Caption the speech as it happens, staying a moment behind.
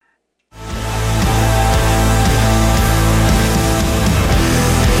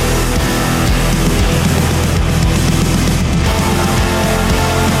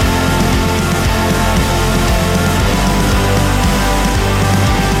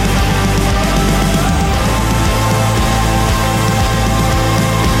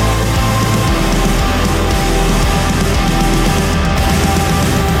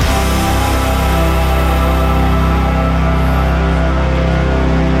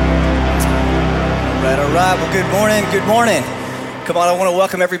All right, well, good morning, good morning. Come on, I want to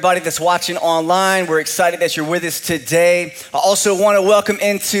welcome everybody that's watching online. We're excited that you're with us today. I also want to welcome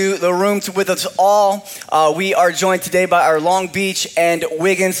into the room with us all. We are joined today by our Long Beach and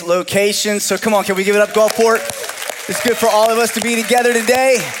Wiggins locations. So come on, can we give it up, Gulfport? It's good for all of us to be together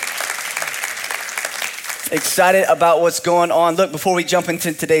today. Excited about what's going on. Look, before we jump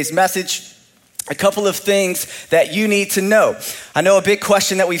into today's message, a couple of things that you need to know. I know a big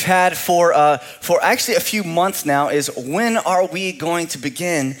question that we've had for actually a few months now is, when are we going to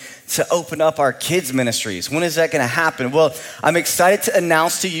begin to open up our kids ministries? When is that going to happen? Well, I'm excited to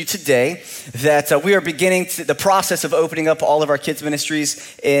announce to you today that we are beginning the process of opening up all of our kids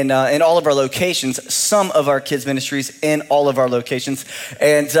ministries in all of our locations, some of our kids ministries in all of our locations.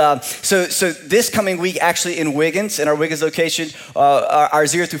 And so this coming week, actually in Wiggins, in our Wiggins location, our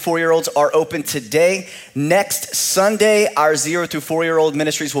 0 through 4-year-olds are open today. Next Sunday, our 0 through 4-year-old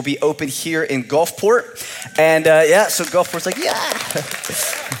ministries will be open here in Gulfport. And so Gulfport's like, yeah.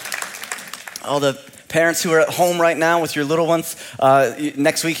 All the parents who are at home right now with your little ones,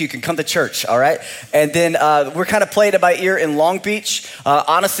 next week you can come to church, all right? And then we're kind of playing it by ear in Long Beach.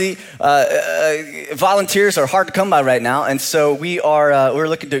 Honestly, volunteers are hard to come by right now, and so we're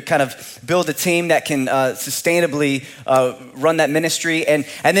looking to kind of build a team that can sustainably run that ministry. And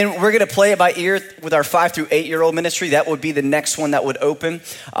then we're going to play it by ear with our 5 through 8-year-old ministry. That would be the next one that would open.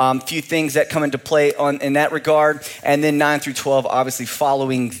 A few things that come into play in that regard. And then 9 through 12, obviously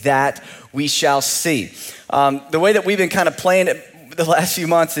following that, we shall see. The way that we've been kind of playing it the last few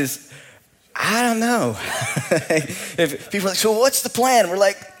months is, I don't know. If people are like, so what's the plan? We're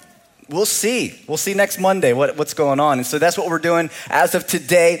like, we'll see. We'll see next Monday what's going on. And so that's what we're doing as of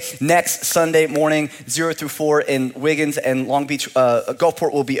today. Next Sunday morning, 0 through 4 in Wiggins and Long Beach,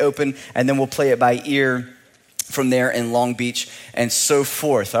 Gulfport will be open, and then we'll play it by ear from there in Long Beach and so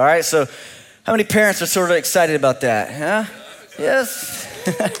forth. All right, so how many parents are sort of excited about that? Huh? Yes.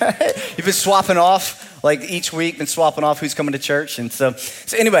 You've been swapping off, like each week, been swapping off who's coming to church. And so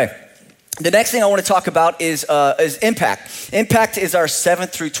anyway, the next thing I want to talk about is Impact. Impact is our 7th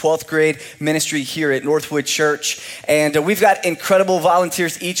through 12th grade ministry here at Northwood Church. And we've got incredible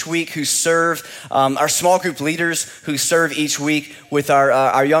volunteers each week who serve, our small group leaders who serve each week with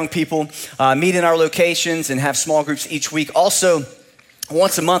our young people, meet in our locations and have small groups each week. Also,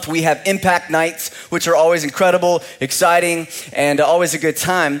 once a month, we have Impact Nights, which are always incredible, exciting, and always a good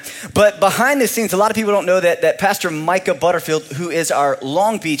time. But behind the scenes, a lot of people don't know that Pastor Micah Butterfield, who is our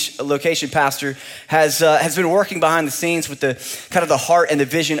Long Beach location pastor, has been working behind the scenes with the kind of the heart and the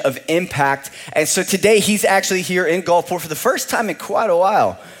vision of Impact. And so today, he's actually here in Gulfport for the first time in quite a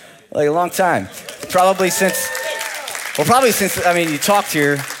while, like a long time. Probably since, you talked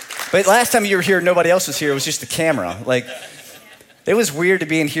here, but last time you were here, nobody else was here. It was just the camera. It was weird to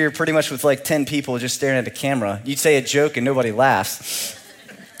be in here pretty much with like 10 people just staring at the camera. You'd say a joke and nobody laughs.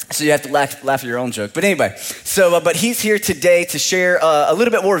 So you have to laugh at your own joke. But anyway, but he's here today to share a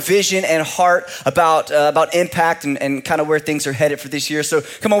little bit more vision and heart about Impact and kind of where things are headed for this year. So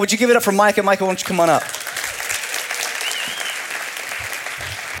come on, would you give it up for Micah? Micah, why don't you come on up?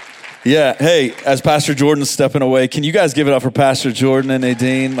 Yeah, hey, as Pastor Jordan's stepping away, can you guys give it up for Pastor Jordan and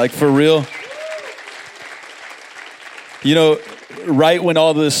Nadine? Like, for real? You know, right when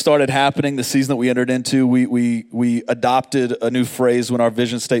all this started happening, the season that we entered into, we adopted a new phrase when our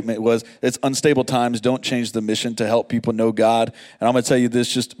vision statement was, it's unstable times, don't change the mission to help people know God. And I'm going to tell you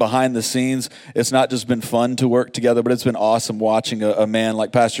this, just behind the scenes, it's not just been fun to work together, but it's been awesome watching a man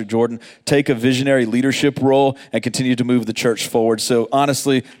like Pastor Jordan take a visionary leadership role and continue to move the church forward. So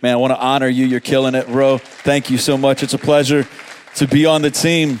honestly, man, I want to honor you. You're killing it, bro. Thank you so much. It's a pleasure to be on the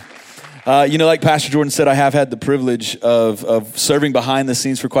team. Like Pastor Jordan said, I have had the privilege of serving behind the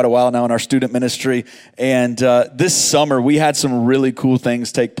scenes for quite a while now in our student ministry. And this summer, we had some really cool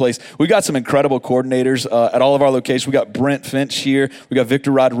things take place. We got some incredible coordinators at all of our locations. We got Brent Finch here. We got Victor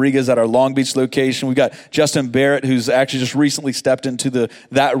Rodriguez at our Long Beach location. We got Justin Barrett, who's actually just recently stepped into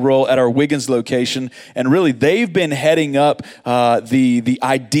that role at our Wiggins location. And really, they've been heading up the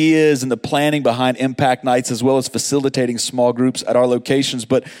ideas and the planning behind Impact Nights, as well as facilitating small groups at our locations.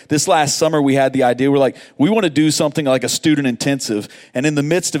 But this last summer, we had the idea, we want to do something like a student intensive. And in the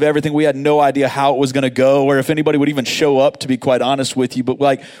midst of everything, we had no idea how it was going to go or if anybody would even show up, to be quite honest with you.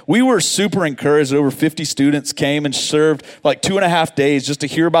 But we were super encouraged that over 50 students came and served 2.5 days just to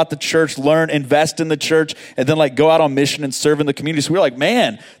hear about the church, learn, invest in the church, and then go out on mission and serve in the community. So we were like,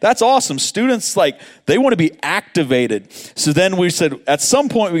 man, that's awesome. Students, they want to be activated. So then we said, at some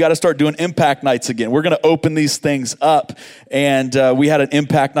point, we got to start doing Impact Nights again. We're going to open these things up. And we had an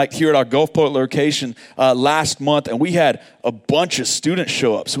Impact Night here at our Gulfport location last month, and we had a bunch of students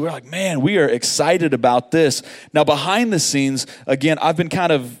show up. So we're like, man, we are excited about this. Now, behind the scenes, again, I've been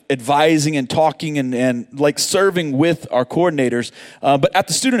kind of advising and talking and like serving with our coordinators. But at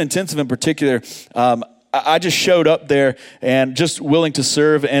the student intensive in particular, I just showed up there and just willing to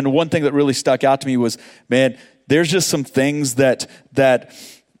serve. And one thing that really stuck out to me was, man, there's just some things that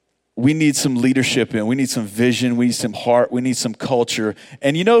we need some leadership in. We need some vision. We need some heart. We need some culture.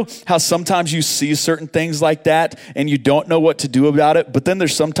 And you know how sometimes you see certain things like that and you don't know what to do about it, but then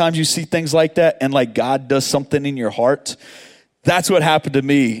there's sometimes you see things like that and like God does something in your heart. That's what happened to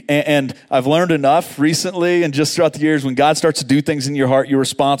me. And I've learned enough recently and just throughout the years, when God starts to do things in your heart, you're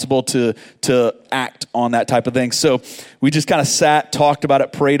responsible to act on that type of thing. So we just kind of sat, talked about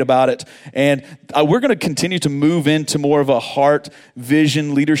it, prayed about it. And we're going to continue to move into more of a heart,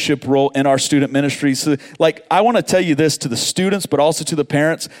 vision, leadership role in our student ministry. So like, I want to tell you this to the students, but also to the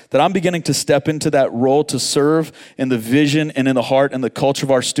parents, that I'm beginning to step into that role to serve in the vision and in the heart and the culture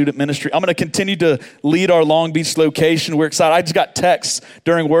of our student ministry. I'm going to continue to lead our Long Beach location. We're excited. I just got texts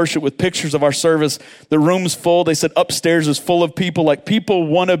during worship with pictures of our service. The room's full. They said upstairs is full of people. Like, people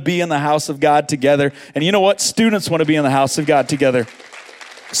want to be in the house of God together. And you know what? Students want to be in the house of God together.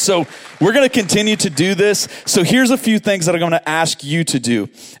 So we're going to continue to do this. So here's a few things that I'm going to ask you to do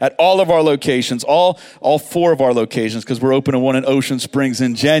at all of our locations, all 4 of our locations, because we're opening one in Ocean Springs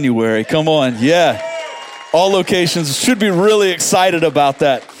in January. Come on. Yeah. All locations should be really excited about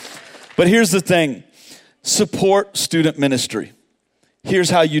that. But here's the thing. Support student ministry.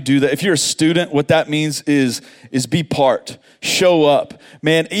 Here's how you do that. If you're a student, what that means is be part. Show up.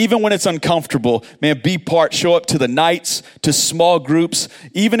 Man, even when it's uncomfortable, man, be part. Show up to the nights, to small groups.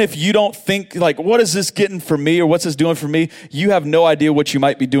 Even if you don't think like, what is this getting for me or what's this doing for me? You have no idea what you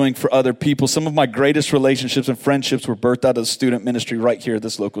might be doing for other people. Some of my greatest relationships and friendships were birthed out of student ministry right here at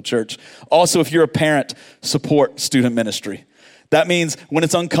this local church. Also, if you're a parent, support student ministry. That means when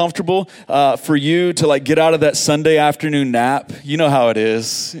it's uncomfortable for you to like get out of that Sunday afternoon nap, you know how it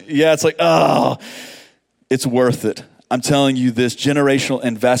is. Yeah, it's like, oh, it's worth it. I'm telling you, this generational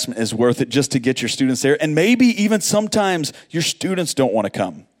investment is worth it just to get your students there. And maybe even sometimes your students don't want to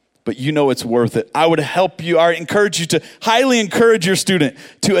come, but you know it's worth it. I would help you. I encourage you to highly encourage your student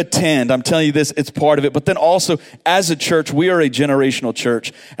to attend. I'm telling you this, it's part of it. But then also, as a church, we are a generational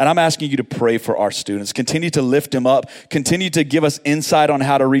church, and I'm asking you to pray for our students. Continue to lift them up. Continue to give us insight on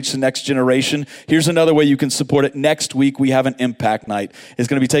how to reach the next generation. Here's another way you can support it. Next week, we have an impact night. It's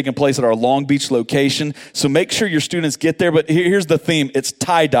going to be taking place at our Long Beach location. So make sure your students get there. But here's the theme. It's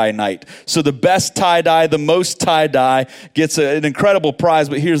tie-dye night. So the best tie-dye, the most tie-dye gets an incredible prize.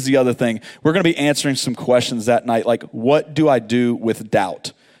 But here's the other thing. We're going to be answering some questions that night, like, what do I do with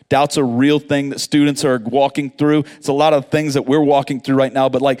doubt? Doubt's a real thing that students are walking through. It's a lot of things that we're walking through right now,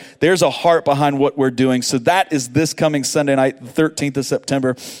 but like there's a heart behind what we're doing. So that is this coming Sunday night, the 13th of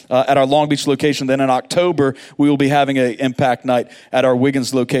September at our Long Beach location. Then in October, we will be having an impact night at our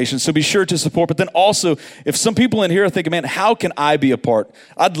Wiggins location. So be sure to support. But then also, if some people in here are thinking, man, how can I be a part?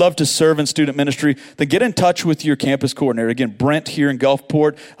 I'd love to serve in student ministry. Then get in touch with your campus coordinator. Again, Brent here in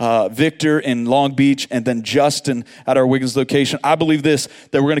Gulfport, Victor in Long Beach, and then Justin at our Wiggins location. I believe this,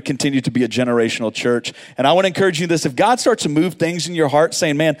 that we're going to continue to be a generational church. And I want to encourage you this, if God starts to move things in your heart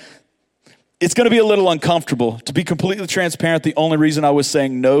saying, man, it's going to be a little uncomfortable. To be completely transparent, the only reason I was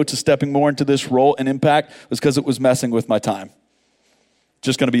saying no to stepping more into this role and impact was because it was messing with my time.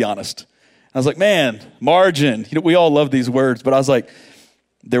 Just going to be honest. I was like, man, margin. You know, we all love these words, but I was like,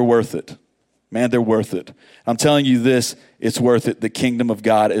 they're worth it. Man, they're worth it. I'm telling you this, it's worth it. The kingdom of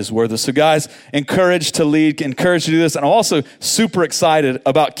God is worth it. So guys, encouraged to lead, encouraged to do this. And I'm also super excited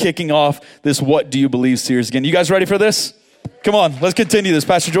about kicking off this What Do You Believe series again. You guys ready for this? Come on, let's continue this.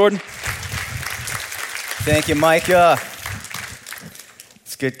 Pastor Jordan. Thank you, Micah.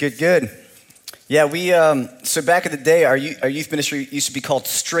 It's good. Yeah, so back in the day, our youth ministry used to be called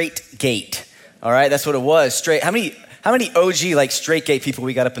Straight Gate. All right, that's what it was. Straight. How many OG like Straight Gate people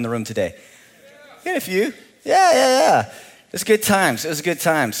we got up in the room today? Yeah, a few. Yeah. It was good times.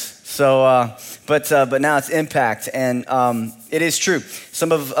 So, but now it's impact, and it is true.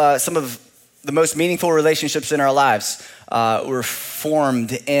 Some of the most meaningful relationships in our lives were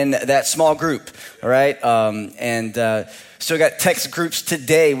formed in that small group. All right, so we got text groups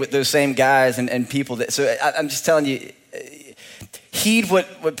today with those same guys and people. I'm just telling you, heed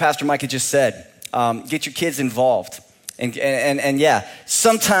what Pastor Micah just said. Get your kids involved. And yeah,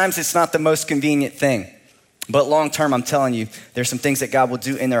 sometimes it's not the most convenient thing, but long term, I'm telling you, there's some things that God will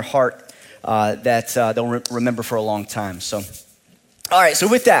do in their heart that they'll remember for a long time. So, all right, so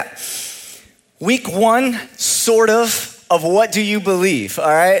with that, week 1, sort of of what do you believe, all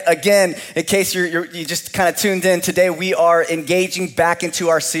right? Again, in case you just kind of tuned in today, we are engaging back into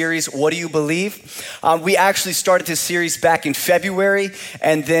our series, What Do You Believe? We actually started this series back in February,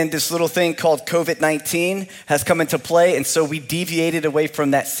 and then this little thing called COVID-19 has come into play, and so we deviated away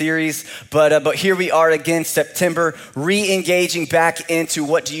from that series, but here we are again, September, re-engaging back into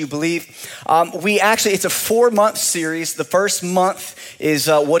What Do You Believe? It's a 4-month series. The first month is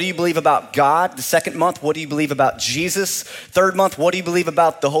What Do You Believe About God? The second month, What Do You Believe About Jesus? Third month, What Do You Believe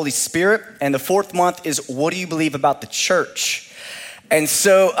About the Holy Spirit? And the fourth month is What Do You Believe About the Church? And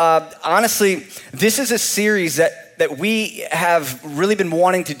so, honestly, this is a series that we have really been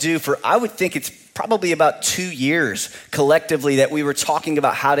wanting to do for, I would think it's probably about 2 years collectively that we were talking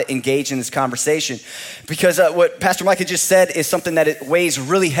about how to engage in this conversation. Because what Pastor Mike had just said is something that it weighs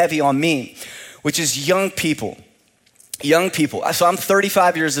really heavy on me, which is young people. Young people. So I'm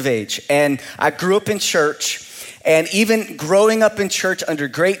 35 years of age, and I grew up in church. And even growing up in church under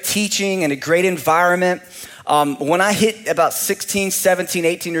great teaching and a great environment, when I hit about 16, 17,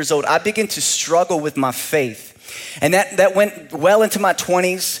 18 years old, I began to struggle with my faith. And that went well into my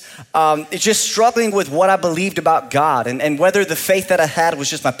 20s, just struggling with what I believed about God and whether the faith that I had was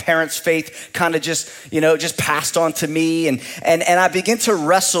just my parents' faith kind of just passed on to me. And I began to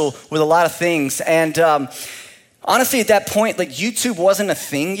wrestle with a lot of things. And honestly, at that point, like YouTube wasn't a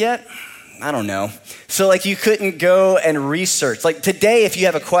thing yet. I don't know. So like you couldn't go and research. Like today, if you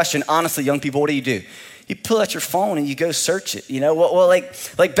have a question, honestly, young people, what do? You pull out your phone and you go search it, Well,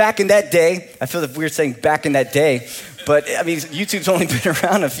 like back in that day, I feel weird saying back in that day, but I mean, YouTube's only been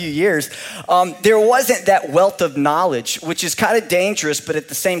around a few years. There wasn't that wealth of knowledge, which is kind of dangerous, but at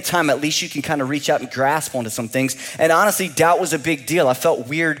the same time, at least you can kind of reach out and grasp onto some things. And honestly, doubt was a big deal. I felt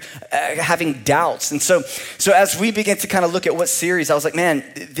weird having doubts. And so as we began to kind of look at what series, I was like, man,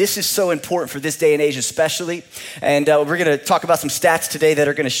 this is so important for this day and age especially. And we're going to talk about some stats today that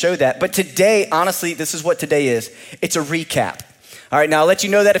are going to show that. But today, honestly, this is what today is. It's a recap. All right, now I'll let you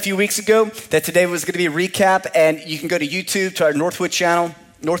know that a few weeks ago that today was going to be a recap, and you can go to YouTube to our Northwood channel,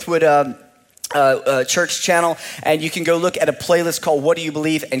 Church channel, and you can go look at a playlist called What Do You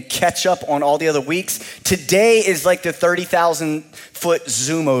Believe and catch up on all the other weeks. Today is like the 30,000 foot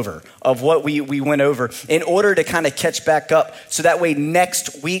zoom over of what we went over in order to kind of catch back up so that way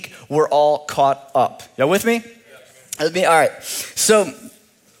next week we're all caught up. Y'all with me? All right. So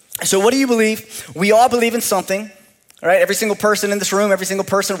what do you believe? We all believe in something. All right, every single person in this room, every single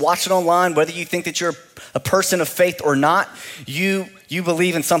person watching online, whether you think that you're a person of faith or not, you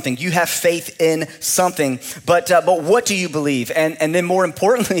believe in something. You have faith in something. But what do you believe? And then more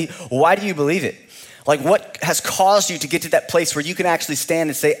importantly, why do you believe it? Like what has caused you to get to that place where you can actually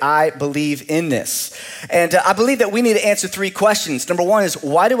stand and say, I believe in this? And I believe that we need to answer 3 questions. Number 1 is,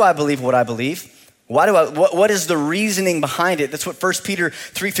 why do I believe what I believe? What is the reasoning behind it? That's what 1 Peter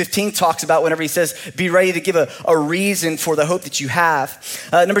 3:15 talks about whenever he says, be ready to give a reason for the hope that you have.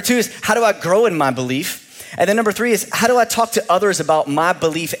 Number 2 is, how do I grow in my belief? And then number 3 is, how do I talk to others about my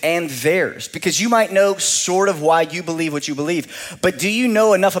belief and theirs? Because you might know sort of why you believe what you believe, but do you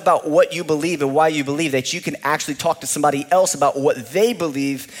know enough about what you believe and why you believe that you can actually talk to somebody else about what they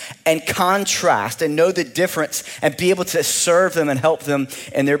believe and contrast and know the difference and be able to serve them and help them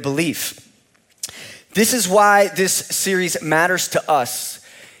in their belief? This is why this series matters to us.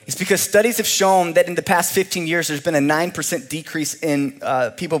 It's because studies have shown that in the past 15 years, there's been a 9% decrease in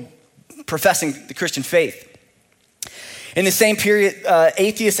people professing the Christian faith. In the same period,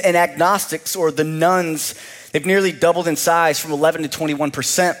 atheists and agnostics, or the nones, they've nearly doubled in size from 11 to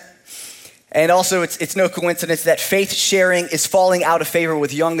 21%. And also, it's no coincidence that faith sharing is falling out of favor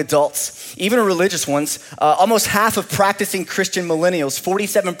with young adults, even religious ones. Almost half of practicing Christian millennials,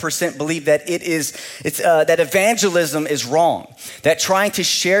 47%, believe that that evangelism is wrong. That trying to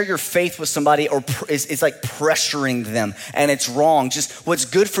share your faith with somebody is like pressuring them, and it's wrong. Just what's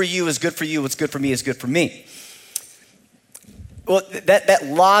good for you is good for you. What's good for me is good for me. Well, that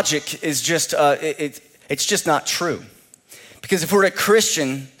logic is just it's just not true, because if we're a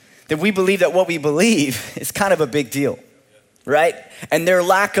Christian, then we believe that what we believe is kind of a big deal, right? And their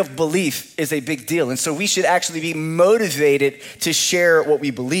lack of belief is a big deal. And so we should actually be motivated to share what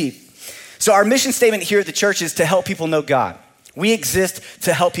we believe. So our mission statement here at the church is to help people know God. We exist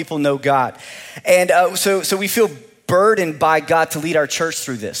to help people know God. And so we feel burdened by God to lead our church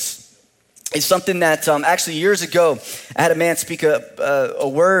through this. It's something that actually years ago, I had a man speak a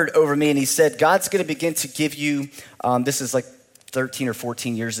word over me, and he said, God's going to begin to give you, this is like 13 or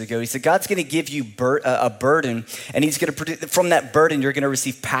 14 years ago. He said, God's going to give you a burden, and he's going to, from that burden, you're going to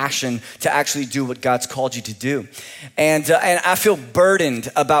receive passion to actually do what God's called you to do. And I feel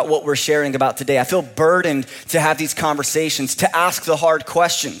burdened about what we're sharing about today. I feel burdened to have these conversations, to ask the hard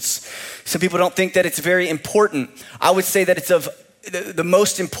questions. Some people don't think that it's very important. I would say that it's of the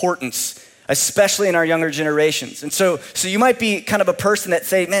most importance, especially in our younger generations. And so you might be kind of a person that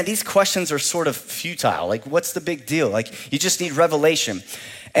say, man, these questions are sort of futile. Like, what's the big deal? Like, you just need revelation.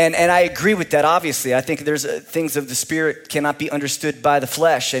 And I agree with that, obviously. I think there's things of the Spirit cannot be understood by the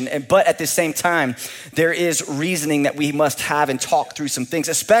flesh. But at the same time, there is reasoning that we must have and talk through some things,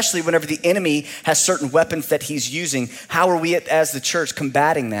 especially whenever the enemy has certain weapons that he's using. How are we as the church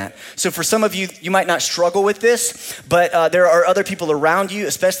combating that? So for some of you, you might not struggle with this, but there are other people around you,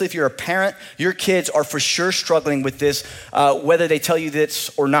 especially if you're a parent, your kids are for sure struggling with this, whether they tell you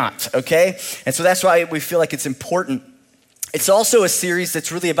this or not, okay? And so that's why we feel like it's important. It's also a series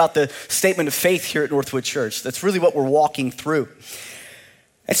that's really about the statement of faith here at Northwood Church. That's really what we're walking through.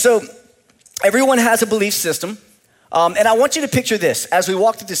 And so everyone has a belief system. And I want you to picture this as we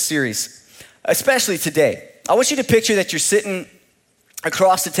walk through this series, especially today. I want you to picture that you're sitting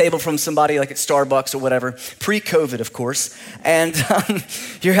across the table from somebody like at Starbucks or whatever, pre-COVID, of course, and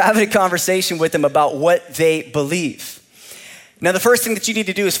you're having a conversation with them about what they believe. Now, the first thing that you need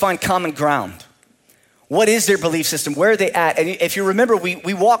to do is find common ground. What is their belief system? Where are they at? And if you remember,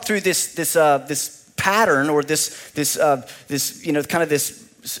 we walked through this pattern or this it's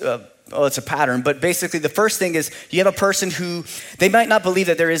a pattern. But basically, the first thing is you have a person who they might not believe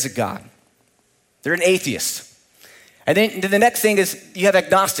that there is a God. They're an atheist. And then the next thing is you have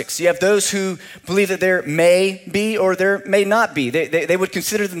agnostics. You have those who believe that there may be or there may not be. They would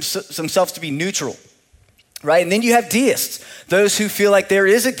consider themselves to be neutral. Right? And then you have deists, those who feel like there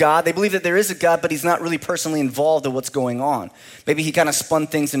is a God. They believe that there is a God, but he's not really personally involved in what's going on. Maybe he kind of spun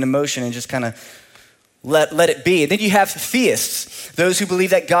things into motion and just kind of let it be. And then you have theists, those who believe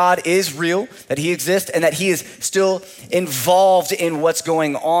that God is real, that he exists, and that he is still involved in what's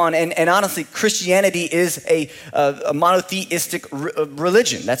going on. And honestly, Christianity is a monotheistic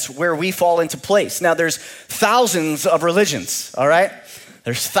religion. That's where we fall into place. Now, there's thousands of religions, all right?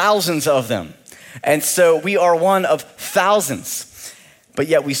 There's thousands of them. And so we are one of thousands, but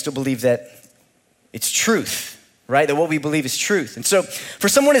yet we still believe that it's truth, right? That what we believe is truth. And so for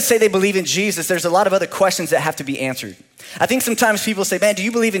someone to say they believe in Jesus, there's a lot of other questions that have to be answered. I think sometimes people say, man, do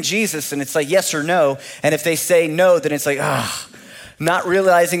you believe in Jesus? And it's like, yes or no. And if they say no, then it's like, not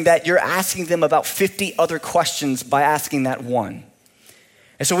realizing that you're asking them about 50 other questions by asking that one.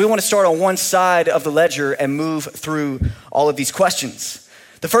 And so we want to start on one side of the ledger and move through all of these questions.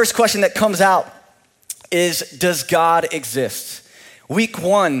 The first question that comes out is, does God exist? Week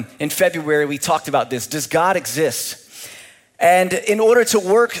 1 in February, we talked about this. Does God exist? And in order to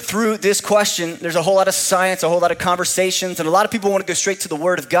work through this question, there's a whole lot of science, a whole lot of conversations, and a lot of people want to go straight to the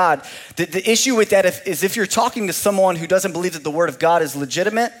Word of God. The issue with that is if you're talking to someone who doesn't believe that the Word of God is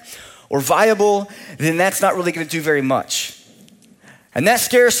legitimate or viable, then that's not really going to do very much. And that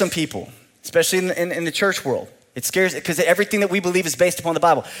scares some people, especially in the church world. It scares because everything that we believe is based upon the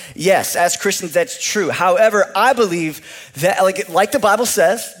Bible. Yes, as Christians, that's true. However, I believe that, like the Bible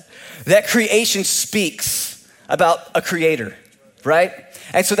says, that creation speaks about a creator, right?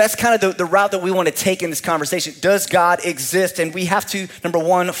 And so that's kind of the route that we want to take in this conversation. Does God exist? And we have to, number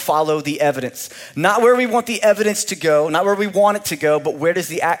one, follow the evidence. Not where we want the evidence to go, not where we want it to go, but where does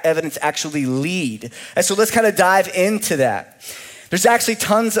the evidence actually lead? And so let's kind of dive into that. There's actually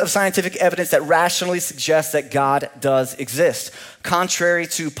tons of scientific evidence that rationally suggests that God does exist, contrary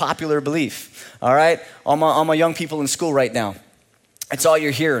to popular belief, all right? All my young people in school right now, it's all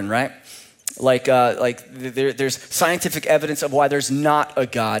you're hearing, right? There's scientific evidence of why there's not a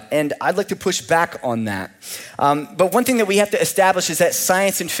God, and I'd like to push back on that. But one thing that we have to establish is that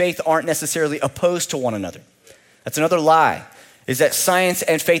science and faith aren't necessarily opposed to one another. That's another lie, is that science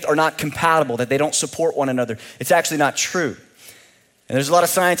and faith are not compatible, that they don't support one another. It's actually not true. And there's a lot of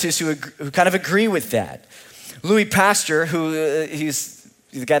scientists who kind of agree with that. Louis Pasteur, he's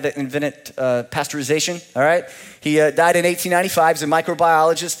the guy that invented pasteurization, all right? He died in 1895. He's a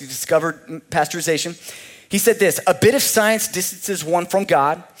microbiologist. He discovered pasteurization. He said this, a bit of science distances one from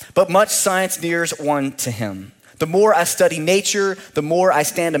God, but much science nears one to him. The more I study nature, the more I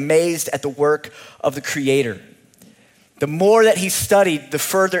stand amazed at the work of the Creator. The more that he studied, the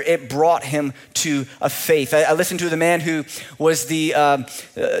further it brought him to a faith. I listened to the man who was he's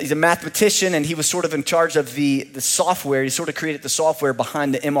a mathematician, and he was sort of in charge of the software. He sort of created the software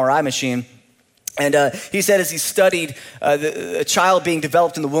behind the MRI machine. And he said as he studied a child being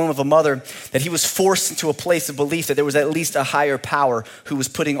developed in the womb of a mother, that he was forced into a place of belief that there was at least a higher power who was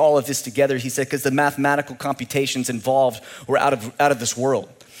putting all of this together. He said, because the mathematical computations involved were out of this world.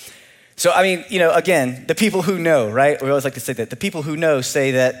 So, I mean, again, the people who know, right? We always like to say that. The people who know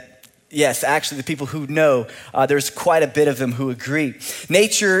say that, yes, actually, the people who know, there's quite a bit of them who agree.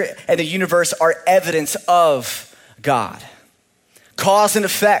 Nature and the universe are evidence of God. Cause and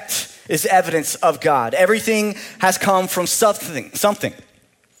effect is evidence of God. Everything has come from something.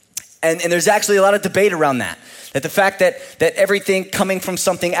 And there's actually a lot of debate around that. That the fact that everything coming from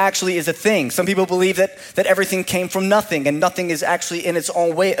something actually is a thing. Some people believe that everything came from nothing, and nothing is actually in its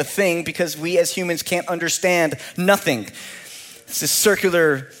own way a thing because we as humans can't understand nothing. It's this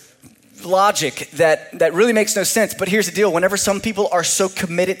circular logic that really makes no sense. But here's the deal. Whenever some people are so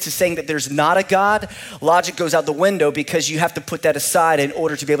committed to saying that there's not a God, logic goes out the window because you have to put that aside in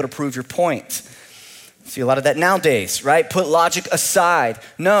order to be able to prove your point. See a lot of that nowadays, right? Put logic aside.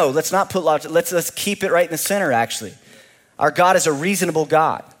 No, let's not put logic. Let's keep it right in the center, actually. Our God is a reasonable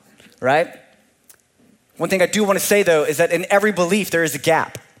God, right? One thing I do want to say, though, is that in every belief, there is a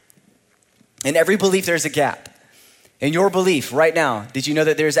gap. In every belief, there's a gap. In your belief right now, did you know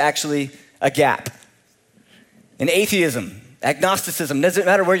that there's actually a gap? In atheism, agnosticism, doesn't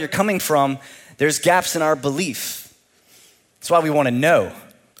matter where you're coming from, there's gaps in our belief. That's why we want to know.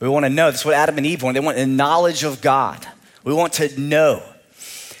 We want to know. That's what Adam and Eve want. They want the knowledge of God. We want to know.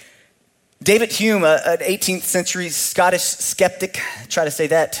 David Hume, an 18th century Scottish skeptic, try to say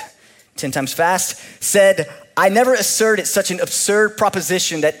that 10 times fast, said, "I never asserted such an absurd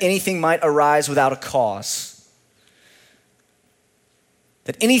proposition that anything might arise without a cause."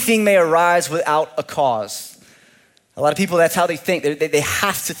 That anything may arise without a cause. A lot of people, that's how they think. They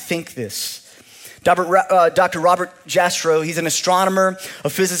have to think this. Dr. Robert Jastrow, he's an astronomer, a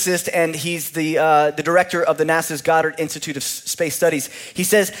physicist, and he's the director of the NASA's Goddard Institute of Space Studies. He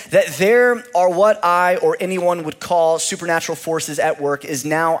says that there are what I or anyone would call supernatural forces at work is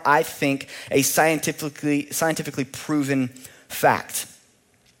now, I think, a scientifically proven fact.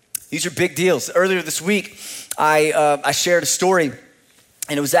 These are big deals. Earlier this week, I shared a story.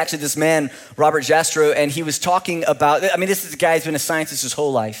 And it was actually this man, Robert Jastrow, and he was talking about, this is a guy who's been a scientist his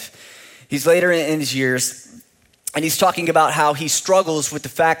whole life. He's later in his years, and he's talking about how he struggles with the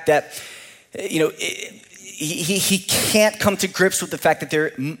fact that, he can't come to grips with the fact that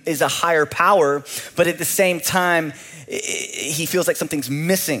there is a higher power, but at the same time, he feels like something's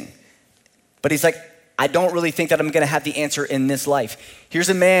missing. But he's like, I don't really think that I'm gonna have the answer in this life. Here's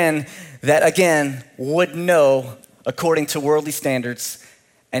a man that, again, would know according to worldly standards,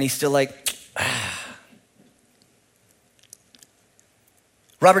 and he's still like,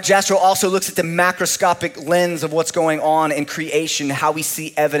 Robert Jastrow also looks at the macroscopic lens of what's going on in creation, how we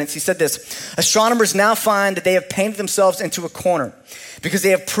see evidence. He said this, astronomers now find that they have painted themselves into a corner because they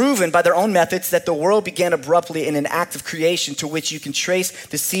have proven by their own methods that the world began abruptly in an act of creation to which you can trace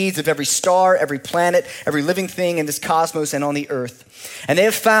the seeds of every star, every planet, every living thing in this cosmos and on the earth. And they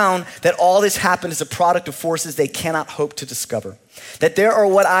have found that all this happened as a product of forces they cannot hope to discover. That there are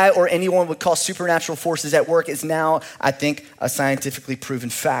what I or anyone would call supernatural forces at work is now, I think, a scientifically proven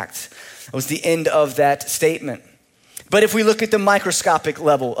fact. That was the end of that statement. But if we look at the microscopic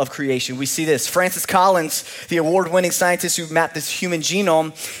level of creation, we see this. Francis Collins, the award-winning scientist who mapped this human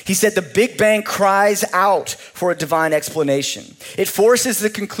genome, he said the Big Bang cries out for a divine explanation. It forces the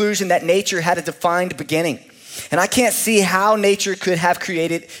conclusion that nature had a defined beginning. And I can't see how nature could have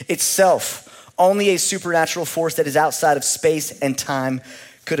created itself. Only a supernatural force that is outside of space and time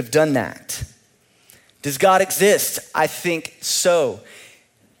could have done that. Does God exist? I think so.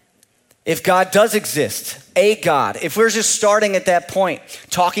 If God does exist, a God, if we're just starting at that point,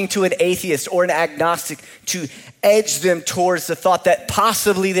 talking to an atheist or an agnostic to edge them towards the thought that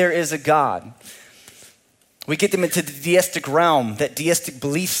possibly there is a God, we get them into the deistic realm, that deistic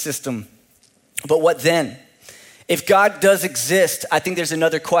belief system. But what then? If God does exist, I think there's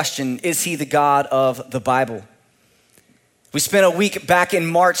another question. Is he the God of the Bible? We spent a week back in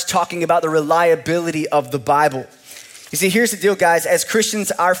March talking about the reliability of the Bible. You see, here's the deal, guys. As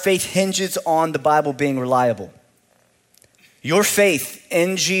Christians, our faith hinges on the Bible being reliable. Your faith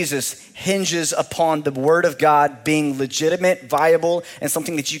in Jesus hinges upon the Word of God being legitimate, viable, and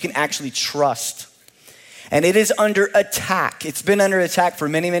something that you can actually trust. And it is under attack. It's been under attack for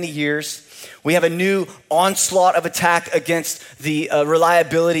many, many years. We have a new onslaught of attack against the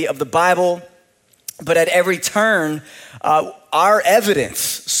reliability of the Bible. But at every turn, our evidence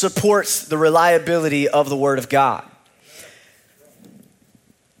supports the reliability of the Word of God.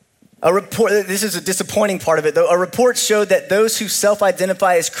 A report, this is a disappointing part of it though. A report showed that those who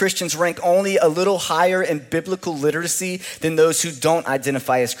self-identify as Christians rank only a little higher in biblical literacy than those who don't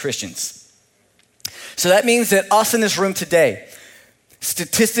identify as Christians. So that means that us in this room today,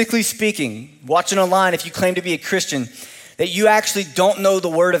 statistically speaking, watching online, if you claim to be a Christian, that you actually don't know the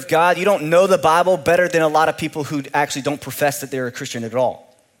Word of God, you don't know the Bible better than a lot of people who actually don't profess that they're a Christian at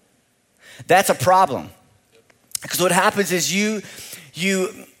all. That's a problem. Because what happens is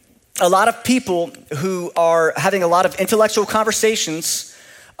a lot of people who are having a lot of intellectual conversations,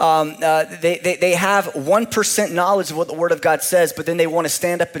 they have 1% knowledge of what the Word of God says, but then they want to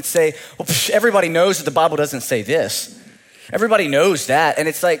stand up and say, well, everybody knows that the Bible doesn't say this. Everybody knows that. And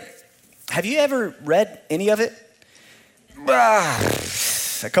it's like, have you ever read any of it?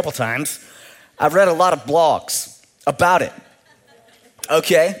 A couple times. I've read a lot of blogs about it.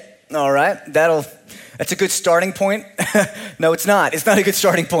 Okay, all right, that's a good starting point. No, it's not. It's not a good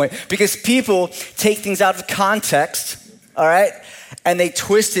starting point because people take things out of context, all right, and they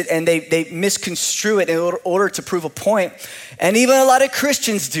twist it and they misconstrue it in order to prove a point. And even a lot of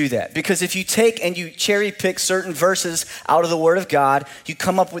Christians do that because if you take and you cherry pick certain verses out of the Word of God, you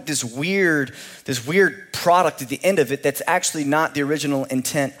come up with this weird product at the end of it that's actually not the original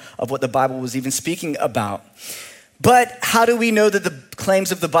intent of what the Bible was even speaking about. But how do we know that the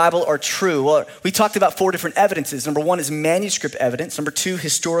claims of the Bible are true? Well, we talked about 4 different evidences. Number 1 is manuscript evidence. Number 2,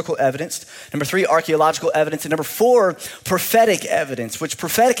 historical evidence. Number 3, archaeological evidence. And number 4, prophetic evidence, which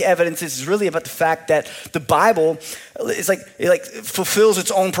prophetic evidence is really about the fact that the Bible is it fulfills its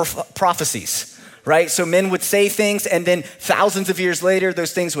own prophecies, right? So men would say things and then thousands of years later,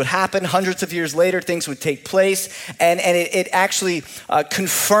 those things would happen. Hundreds of years later, things would take place. And it actually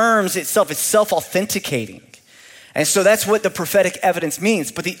confirms itself. It's self-authenticating. And so that's what the prophetic evidence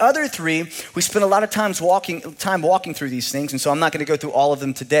means. But the other 3, we spent a lot of time walking through these things, and so I'm not going to go through all of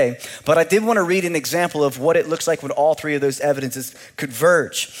them today. But I did want to read an example of what it looks like when all 3 of those evidences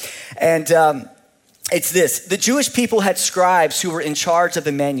converge. And it's this. The Jewish people had scribes who were in charge of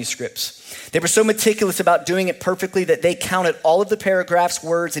the manuscripts. They were so meticulous about doing it perfectly that they counted all of the paragraphs,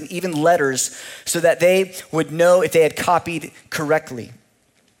 words, and even letters so that they would know if they had copied correctly.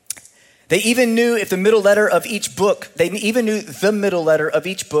 They even knew the middle letter of each book so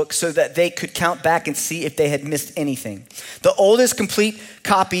that they could count back and see if they had missed anything. The oldest complete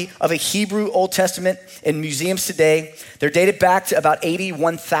copy of a Hebrew Old Testament in museums today, they're dated back to about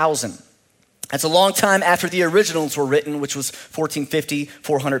 81,000. That's a long time after the originals were written, which was 1450,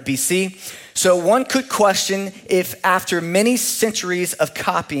 400 BC. So one could question if after many centuries of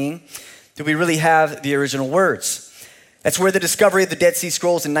copying, do we really have the original words? That's where the discovery of the Dead Sea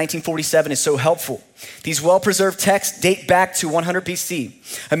Scrolls in 1947 is so helpful. These well-preserved texts date back to 100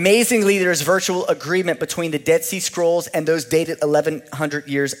 BC. Amazingly, there is virtual agreement between the Dead Sea Scrolls and those dated 1,100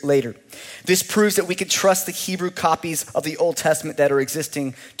 years later. This proves that we can trust the Hebrew copies of the Old Testament that are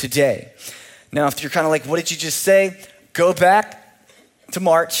existing today. Now, if you're kind of like, what did you just say? Go back to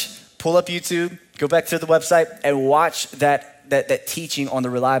March, pull up YouTube, go back to the website, and watch that teaching on the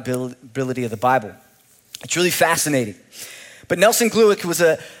reliability of the Bible. It's really fascinating. But Nelson Glueck was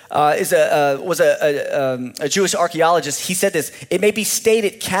a Jewish archaeologist. He said this: it may be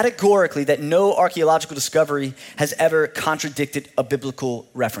stated categorically that no archaeological discovery has ever contradicted a biblical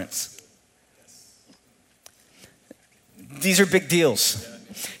reference. These are big deals.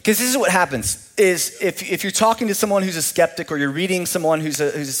 Because this is what happens, is if you're talking to someone who's a skeptic or you're reading someone who's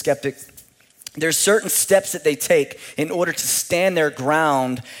a skeptic, there's certain steps that they take in order to stand their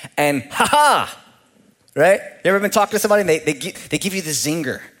ground and right? You ever been talking to somebody and they give you the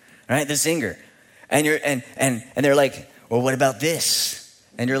zinger, right? The zinger. And they're like, well, what about this?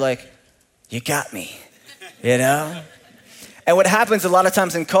 And you're like, you got me, you know? And what happens a lot of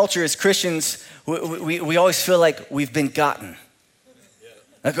times in culture is Christians, we always feel like we've been gotten.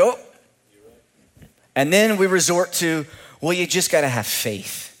 Like, oh. And then we resort to, well, you just got to have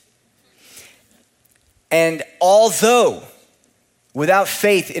faith. And although without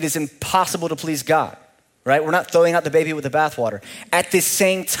faith, it is impossible to please God. Right? We're not throwing out the baby with the bathwater. At the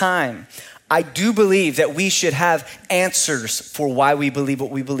same time, I do believe that we should have answers for why we believe what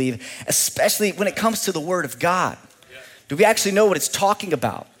we believe, especially when it comes to the Word of God. Do we actually know what it's talking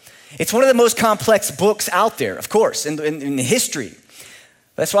about? It's one of the most complex books out there, of course, in history.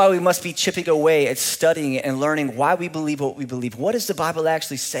 That's why we must be chipping away at studying it and learning why we believe what we believe. What is the Bible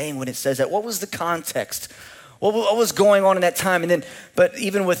actually saying when it says that? What was the context? What was going on in that time? But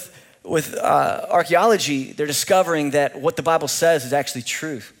even with archaeology, they're discovering that what the Bible says is actually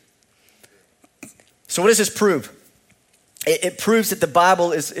true. So what does this prove? It proves that the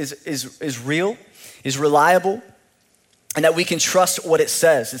Bible is real, is reliable, and that we can trust what it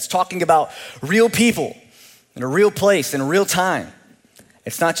says. It's talking about real people in a real place in a real time.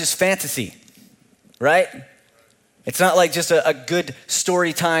 It's not just fantasy, right? It's not like just a good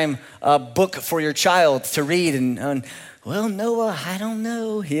story time book for your child to read and well, Noah, I don't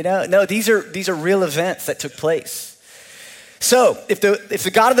know, No, these are real events that took place. So if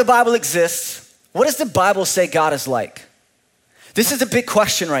the God of the Bible exists, what does the Bible say God is like? This is a big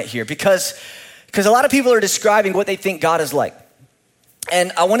question right here because a lot of people are describing what they think God is like.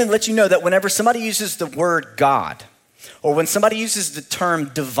 And I want to let you know that whenever somebody uses the word God, or when somebody uses the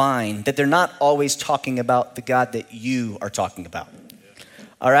term divine, that they're not always talking about the God that you are talking about.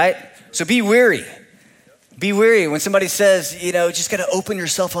 All right? So be wary. Be wary when somebody says, just got to open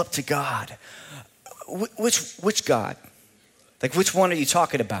yourself up to God. Which God? Like, which one are you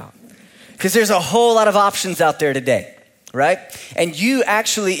talking about? Because there's a whole lot of options out there today, right? And you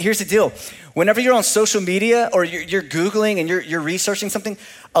actually, here's the deal. Whenever you're on social media or you're Googling and you're researching something,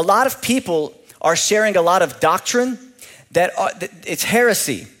 a lot of people are sharing a lot of doctrine that it's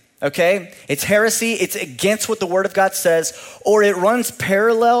heresy, okay? It's heresy, it's against what the Word of God says, or it runs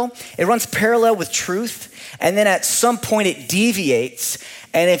parallel with truth, and then at some point it deviates,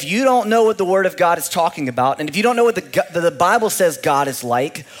 and if you don't know what the Word of God is talking about, and if you don't know what the Bible says God is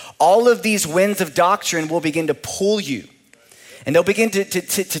like, all of these winds of doctrine will begin to pull you. And they'll begin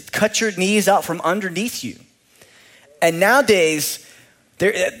to cut your knees out from underneath you. And nowadays,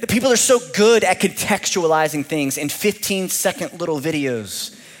 people are so good at contextualizing things in 15-second little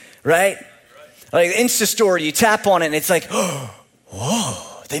videos, right? Like Insta story, you tap on it and it's like, oh,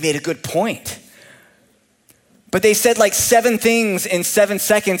 whoa, they made a good point. But they said like 7 things in 7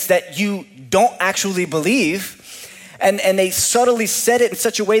 seconds that you don't actually believe. And they subtly said it in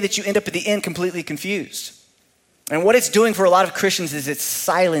such a way that you end up at the end completely confused. And what it's doing for a lot of Christians is it's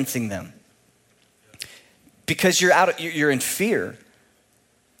silencing them because you're in fear.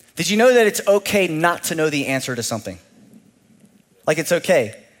 Did you know that it's okay not to know the answer to something? Like it's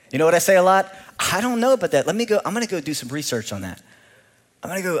okay. You know what I say a lot? I don't know about that. I'm going to go do some research on that. I'm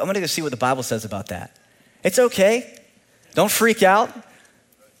going to go see what the Bible says about that. It's okay. Don't freak out.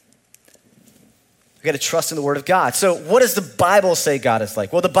 We got to trust in the Word of God. So what does the Bible say God is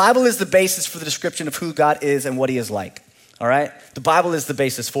like? Well, the Bible is the basis for the description of who God is and what he is like. All right? The Bible is the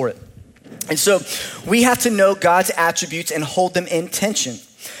basis for it. And so we have to know God's attributes and hold them in tension.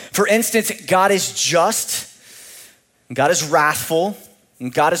 For instance, God is just, and God is wrathful,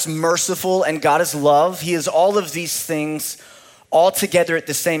 and God is merciful, and God is love. He is all of these things all together at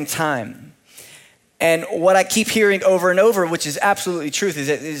the same time. And what I keep hearing over and over, which is absolutely truth,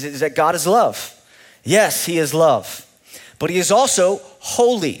 is that God is love. Yes, he is love, but he is also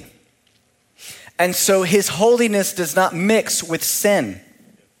holy. And so his holiness does not mix with sin.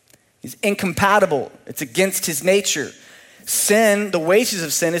 He's incompatible. It's against his nature. Sin, the wages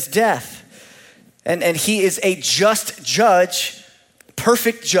of sin is death. And he is a just judge,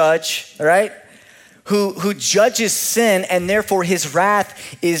 perfect judge, all right? Who judges sin, and therefore his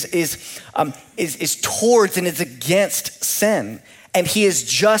wrath is towards and is against sin. And he is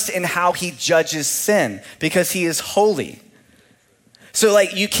just in how he judges sin because he is holy. So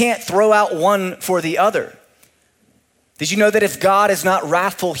like you can't throw out one for the other. Did you know that if God is not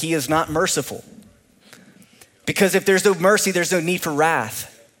wrathful, he is not merciful? Because if there's no mercy, there's no need for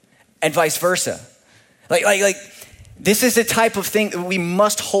wrath, and vice versa. Like this is the type of thing that we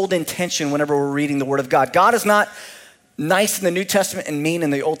must hold in tension whenever we're reading the Word of God. God is not nice in the New Testament and mean in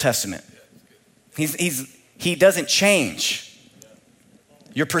the Old Testament. He doesn't change.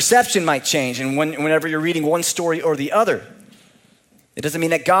 Your perception might change, and whenever you're reading one story or the other, it doesn't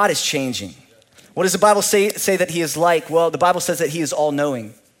mean that God is changing. What does the Bible say that he is like? Well, the Bible says that he is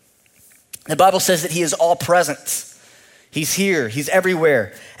all-knowing. The Bible says that he is all-present. He's here, he's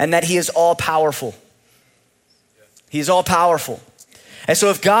everywhere, and that he is all-powerful. He is all-powerful. And so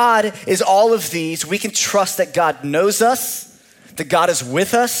if God is all of these, we can trust that God knows us, that God is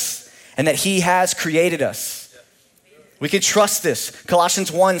with us, and that he has created us. We can trust this.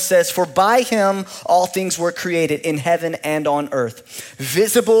 Colossians 1 says, "For by him all things were created in heaven and on earth,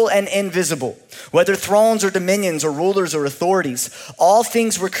 visible and invisible, whether thrones or dominions or rulers or authorities. All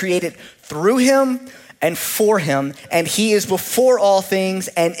things were created through him and for him, and he is before all things,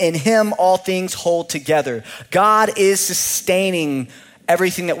 and in him all things hold together." God is sustaining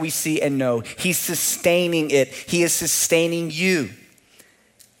everything that we see and know. He's sustaining it. He is sustaining you.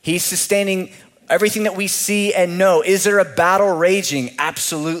 He's sustaining everything that we see and know. Is there a battle raging?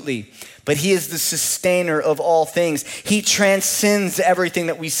 Absolutely. But he is the sustainer of all things. He transcends everything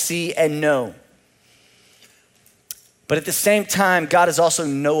that we see and know. But at the same time, God is also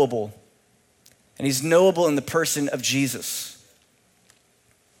knowable. and he's knowable in the person of Jesus.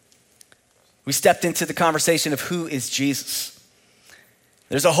 We stepped into the conversation of who is Jesus.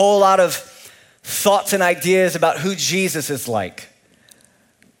 There's a whole lot of thoughts and ideas about who Jesus is like.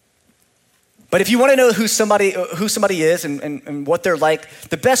 But if you want to know who somebody is and what they're like,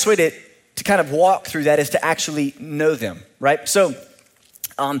 the best way to kind of walk through that is to actually know them, right? So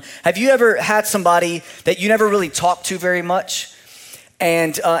have you ever had somebody that you never really talked to very much,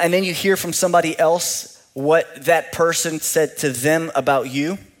 and then you hear from somebody else what that person said to them about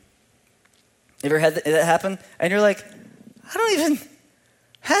you? You ever had that happen? And you're like, I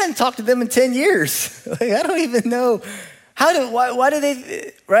hadn't talked to them in 10 years. Like, I don't even know. Why do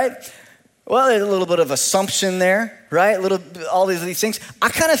they, right? Well, there's a little bit of assumption there, right? All these things. I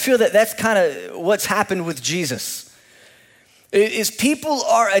kind of feel that that's kind of what's happened with Jesus. Is people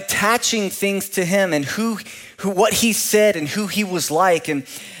are attaching things to him and what he said and who he was like. And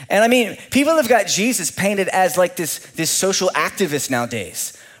I mean, people have got Jesus painted as like this social activist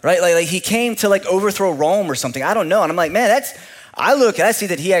nowadays, right? Like he came to like overthrow Rome or something. I don't know. And I'm like, man, I see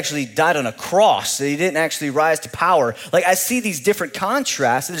that he actually died on a cross, that he didn't actually rise to power. Like I see these different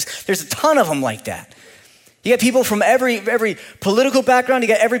contrasts. There's a ton of them like that. You got people from every political background. You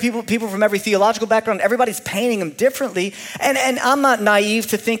got people from every theological background. Everybody's painting him differently. And I'm not naive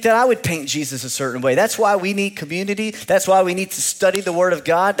to think that I would paint Jesus a certain way. That's why we need community. That's why we need to study the Word of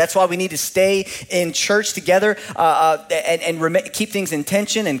God. That's why we need to stay in church together and keep things in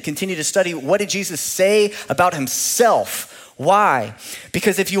tension and continue to study what did Jesus say about himself. Why?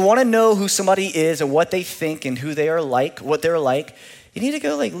 Because if you want to know who somebody is and what they think and who they are like, what they're like, you need to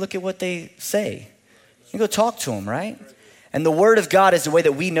go like look at what they say. You go talk to them, right? And the Word of God is the way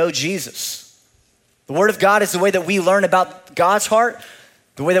that we know Jesus. The Word of God is the way that we learn about God's heart.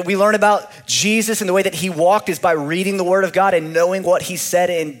 The way that we learn about Jesus and the way that he walked is by reading the Word of God and knowing what he said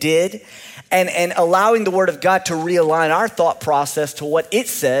and did, and allowing the Word of God to realign our thought process to what it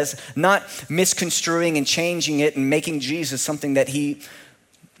says, not misconstruing and changing it and making Jesus something that he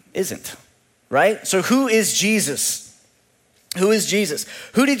isn't, right? So who is Jesus? Who is Jesus?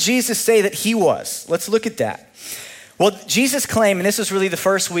 Who did Jesus say that he was? Let's look at that. Well, Jesus claimed, and this was really the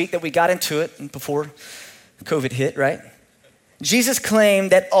first week that we got into it before COVID hit, right? Jesus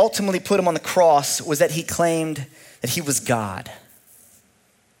claimed that ultimately put him on the cross was that he claimed that he was God.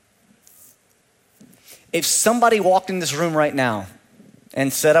 If somebody walked in this room right now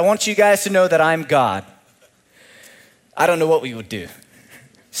and said, I want you guys to know that I'm God, I don't know what we would do.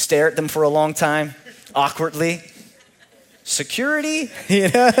 Stare at them for a long time, awkwardly. Security,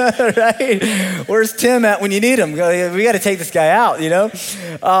 right? Where's Tim at when you need him? We got to take this guy out,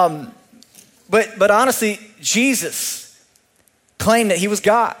 But honestly, Jesus claimed that he was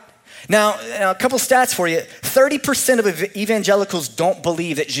God. Now, a couple stats for you. 30% of evangelicals don't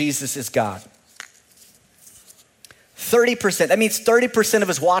believe that Jesus is God. 30%. That means 30% of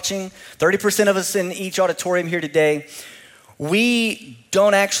us watching, 30% of us in each auditorium here today, we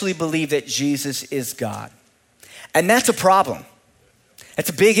don't actually believe that Jesus is God. And that's a problem. That's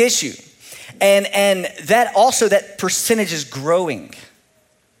a big issue. And that percentage is growing,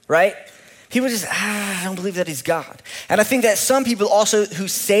 right? People just, I don't believe that he's God. And I think that some people also who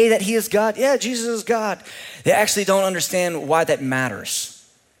say that he is God, yeah, Jesus is God, they actually don't understand why that matters.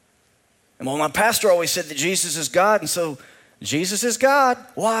 And well, my pastor always said that Jesus is God, and so Jesus is God.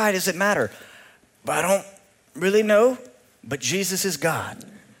 Why does it matter? But I don't really know, but Jesus is God.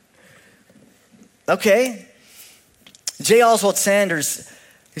 Okay. J. Oswald Sanders,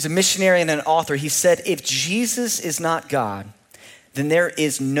 he's a missionary and an author. He said, if Jesus is not God, then there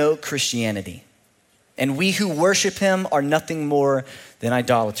is no Christianity. And we who worship him are nothing more than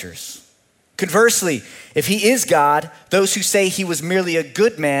idolaters. Conversely, if he is God, those who say he was merely a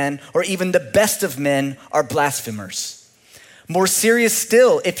good man or even the best of men are blasphemers. More serious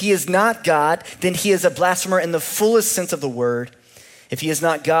still, if he is not God, then he is a blasphemer in the fullest sense of the word. If he is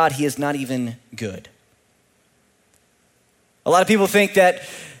not God, he is not even good. A lot of people think that,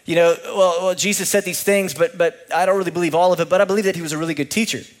 Jesus said these things, but I don't really believe all of it, but I believe that he was a really good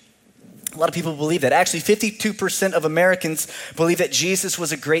teacher. A lot of people believe that. Actually, 52% of Americans believe that Jesus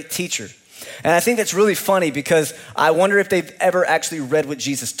was a great teacher. And I think that's really funny because I wonder if they've ever actually read what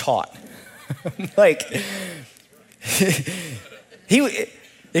Jesus taught.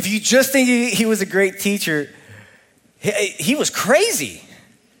 If you just think he was a great teacher, he was crazy.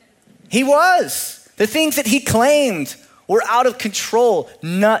 He was. The things that he claimed were out of control,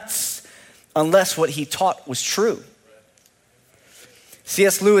 nuts, unless what he taught was true.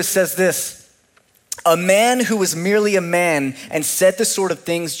 C.S. Lewis says this, a man who was merely a man and said the sort of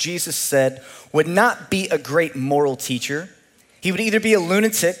things Jesus said would not be a great moral teacher. He would either be a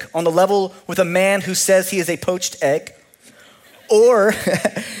lunatic on the level with a man who says he is a poached egg, or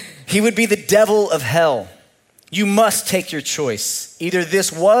he would be the devil of hell. You must take your choice. Either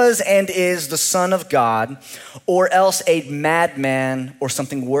this was and is the Son of God, or else a madman or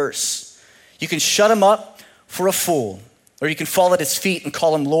something worse. You can shut him up for a fool, or you can fall at his feet and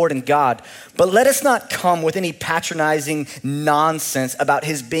call him Lord and God. But let us not come with any patronizing nonsense about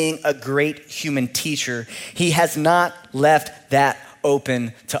his being a great human teacher. He has not left that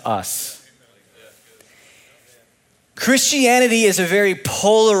open to us. Christianity is a very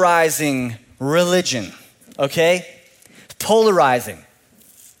polarizing religion, okay? Polarizing.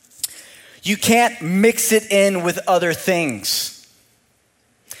 You can't mix it in with other things.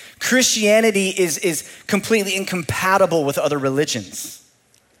 Christianity is completely incompatible with other religions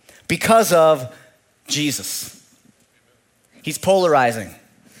because of Jesus. He's polarizing.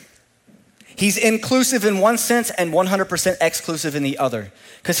 He's inclusive in one sense and 100% exclusive in the other,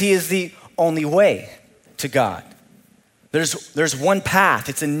 because he is the only way to God. There's one path.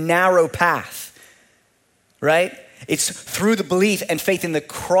 It's a narrow path, right? It's through the belief and faith in the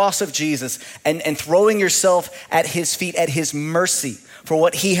cross of Jesus and throwing yourself at his feet, at his mercy for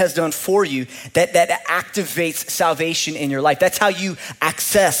what he has done for you, that activates salvation in your life. That's how you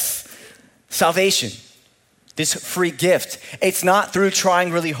access salvation, this free gift. It's not through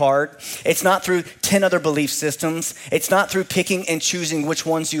trying really hard. It's not through 10 other belief systems. It's not through picking and choosing which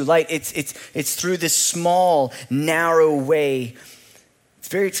ones you like. It's through this small, narrow way. It's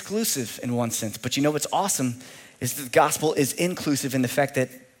very exclusive in one sense, but you know what's awesome is that the gospel is inclusive in the fact that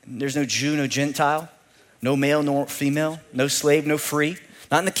there's no Jew, no Gentile, no male, nor female, no slave, no free,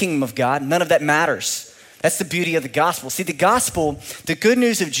 not in the kingdom of God. None of that matters. That's the beauty of the gospel. See, the gospel, the good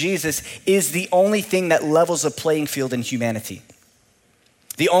news of Jesus, is the only thing that levels the playing field in humanity.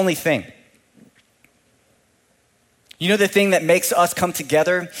 The only thing. You know the thing that makes us come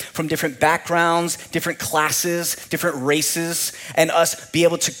together from different backgrounds, different classes, different races, and us be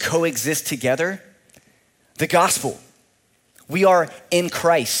able to coexist together? The gospel. We are in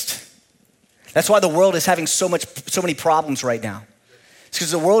Christ. That's why the world is having so many problems right now. It's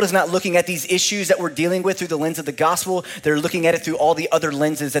because the world is not looking at these issues that we're dealing with through the lens of the gospel. They're looking at it through all the other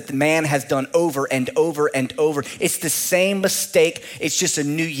lenses that the man has done over and over and over. It's the same mistake. It's just a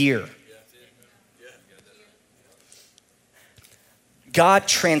new year. God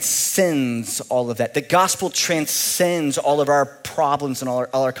transcends all of that. The gospel transcends all of our problems and all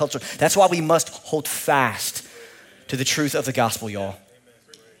our culture. That's why we must hold fast to the truth of the gospel, y'all.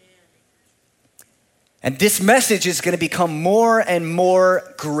 And this message is going to become more and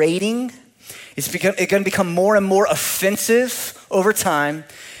more grating. It's going to become more and more offensive over time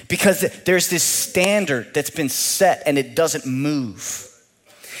because there's this standard that's been set and it doesn't move.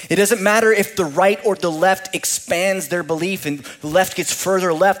 It doesn't matter if the right or the left expands their belief and the left gets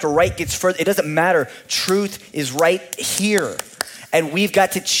further left or right gets further. It doesn't matter. Truth is right here. And we've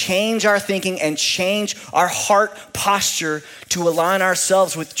got to change our thinking and change our heart posture to align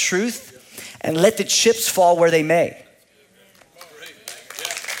ourselves with truth and let the chips fall where they may.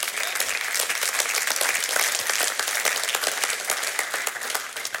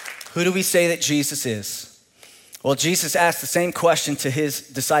 Who do we say that Jesus is? Well, Jesus asked the same question to his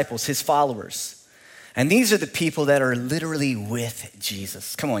disciples, his followers. And these are the people that are literally with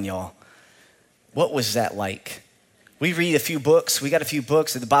Jesus. Come on, y'all. What was that like? We read a few books. We got a few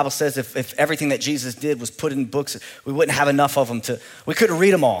books. And the Bible says if everything that Jesus did was put in books, we wouldn't have enough of them we couldn't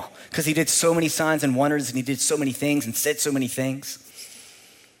read them all because he did so many signs and wonders and he did so many things and said so many things.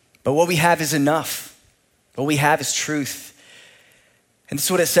 But what we have is enough. What we have is truth. And this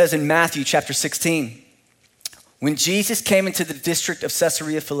is what it says in Matthew chapter 16. When Jesus came into the district of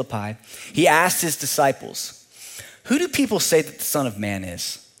Caesarea Philippi, he asked his disciples, "Who do people say that the Son of Man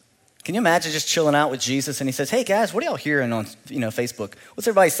is?" Can you imagine just chilling out with Jesus and he says, "Hey guys, what are y'all hearing on Facebook? What's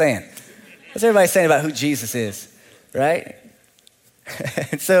everybody saying? What's everybody saying about who Jesus is?" Right?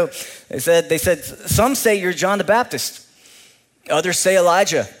 And so they said, "Some say you're John the Baptist. Others say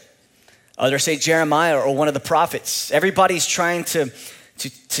Elijah. Others say Jeremiah or one of the prophets." Everybody's trying to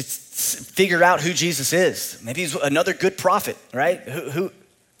figure out who Jesus is. Maybe he's another good prophet, right? Who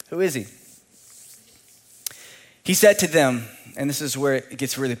is he? He said to them, and this is where it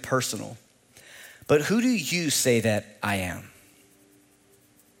gets really personal, "But who do you say that I am?"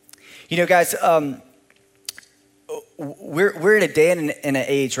 You know, guys, we're in a day and an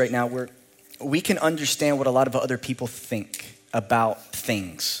age right now where we can understand what a lot of other people think about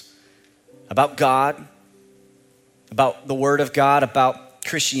things, about God, about the Word of God, about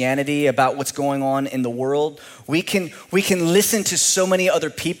Christianity, about what's going on in the world, we can listen to so many other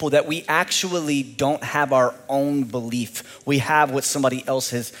people that we actually don't have our own belief. We have what somebody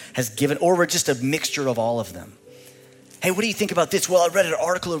else has given, or we're just a mixture of all of them. Hey, what do you think about this? Well, I read an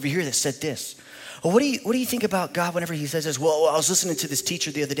article over here that said this. Well, what do you think about God whenever he says this? Well, I was listening to this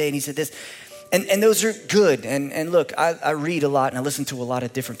teacher the other day and he said this. And those are good. And look, I read a lot and I listen to a lot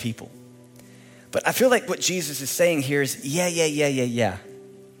of different people. But I feel like what Jesus is saying here is, yeah.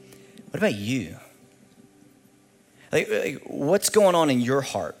 What about you? Like, what's going on in your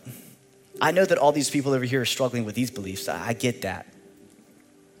heart? I know that all these people over here are struggling with these beliefs. I get that.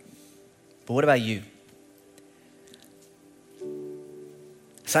 But what about you?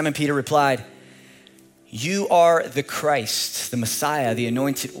 Simon Peter replied, "You are the Christ, the Messiah, the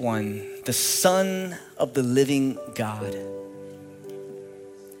anointed one, the Son of the living God."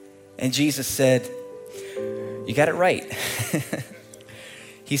 And Jesus said, "You got it right."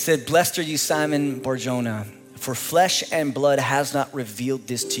 He said, "Blessed are you, Simon Bar-Jonah, for flesh and blood has not revealed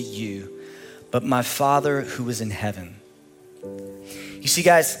this to you, but my Father who is in heaven." You see,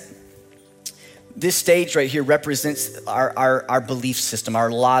 guys, this stage right here represents our belief system,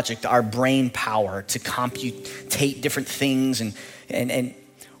 our logic, our brain power to computate different things. And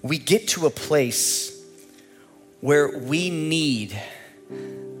we get to a place where we need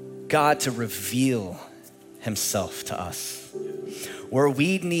God to reveal himself to us, where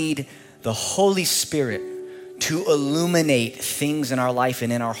we need the Holy Spirit to illuminate things in our life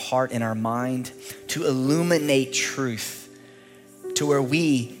and in our heart, in our mind, to illuminate truth to where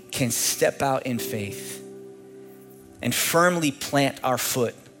we can step out in faith and firmly plant our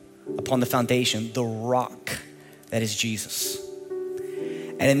foot upon the foundation, the rock that is Jesus.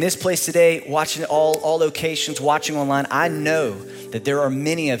 And in this place today, watching all locations, watching online, I know that there are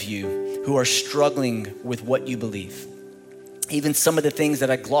many of you who are struggling with what you believe. Even some of the things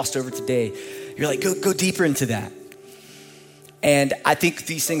that I glossed over today, you're like, go deeper into that. And I think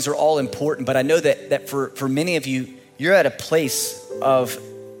these things are all important, but I know that for many of you, you're at a place of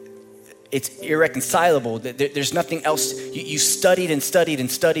it's irreconcilable. There's nothing else. You studied and studied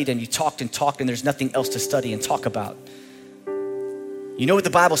and studied and you talked, and there's nothing else to study and talk about. You know what the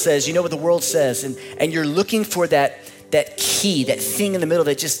Bible says, you know what the world says, and you're looking for that key, that thing in the middle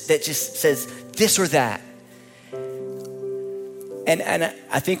that just says this or that. And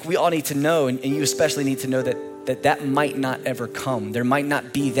I think we all need to know, and you especially need to know that might not ever come. There might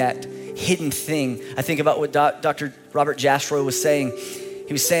not be that hidden thing. I think about what Dr. Robert Jastrow was saying.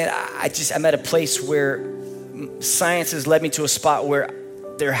 He was saying, I'm at a place where science has led me to a spot where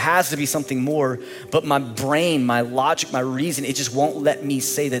there has to be something more, but my brain, my logic, my reason, it just won't let me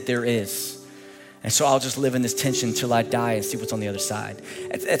say that there is. And so I'll just live in this tension till I die and see what's on the other side.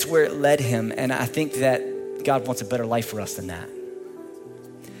 That's where it led him. And I think that God wants a better life for us than that.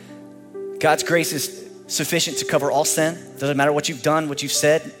 God's grace is sufficient to cover all sin. Doesn't matter what you've done, what you've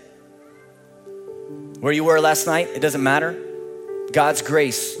said, where you were last night, it doesn't matter. God's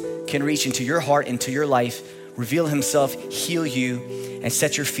grace can reach into your heart, into your life, reveal himself, heal you, and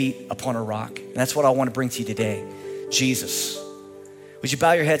set your feet upon a rock. And that's what I want to bring to you today, Jesus. Would you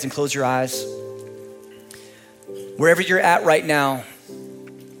bow your heads and close your eyes? Wherever you're at right now,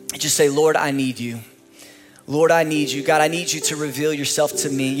 just say, Lord, I need you. Lord, I need you. God, I need you to reveal yourself to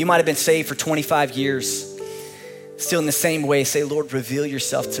me. You might have been saved for 25 years. Still in the same way, say, Lord, reveal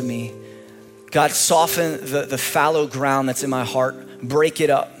yourself to me. God, soften the fallow ground that's in my heart. Break it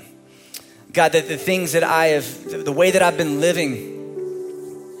up. God, that the things that the way that I've been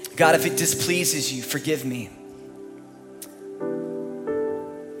living, God, if it displeases you, forgive me.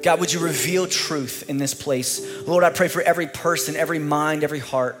 God, would you reveal truth in this place? Lord, I pray for every person, every mind, every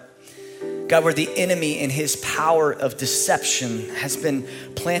heart. God, where the enemy in his power of deception has been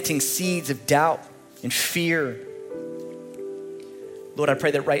planting seeds of doubt and fear. Lord, I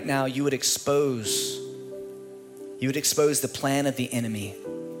pray that right now you would expose the plan of the enemy.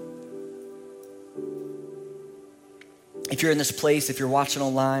 If you're in this place, if you're watching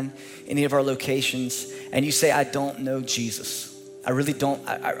online, any of our locations, and you say, I don't know Jesus. I really don't.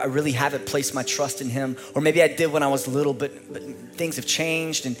 I really haven't placed my trust in him. Or maybe I did when I was little, but things have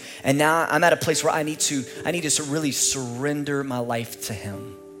changed. And now I'm at a place where I need to really surrender my life to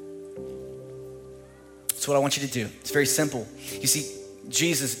him. That's what I want you to do. It's very simple. You see,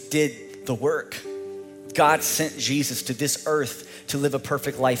 Jesus did the work. God sent Jesus to this earth to live a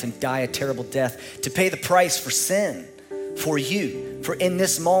perfect life and die a terrible death, to pay the price for sin, for you, for in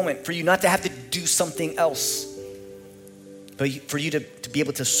this moment, for you not to have to do something else, but for you to be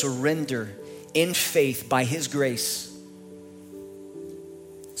able to surrender in faith by his grace.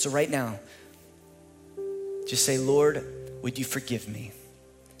 So right now, just say, Lord, would you forgive me?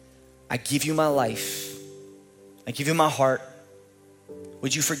 I give you my life. I give you my heart.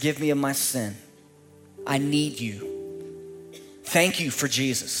 Would you forgive me of my sin? I need you. Thank you for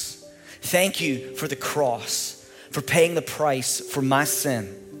Jesus. Thank you for the cross, for paying the price for my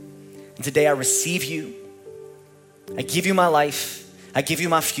sin. And today I receive you. I give you my life. I give you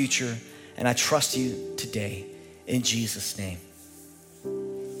my future. And I trust you today in Jesus' name.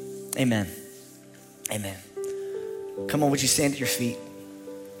 Amen. Amen. Come on, would you stand at your feet?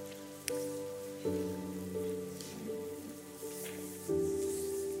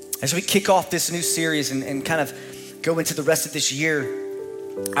 As we kick off this new series and kind of go into the rest of this year,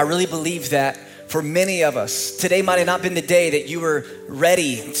 I really believe that for many of us, today might have not been the day that you were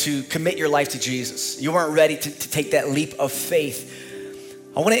ready to commit your life to Jesus. You weren't ready to take that leap of faith.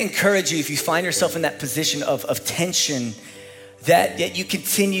 I want to encourage you, if you find yourself in that position of tension, that you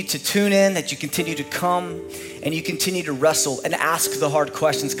continue to tune in, that you continue to come, and you continue to wrestle and ask the hard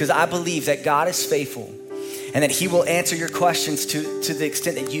questions, because I believe that God is faithful and that he will answer your questions to the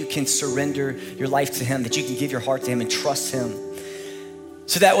extent that you can surrender your life to him, that you can give your heart to him and trust him.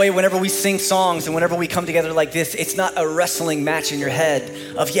 So that way, whenever we sing songs and whenever we come together like this, it's not a wrestling match in your head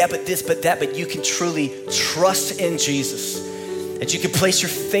of, yeah, but this, but that, but you can truly trust in Jesus, that you can place your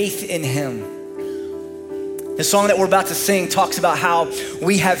faith in him. The song that we're about to sing talks about how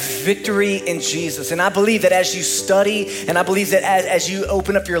we have victory in Jesus. And I believe that as you study, and I believe that as you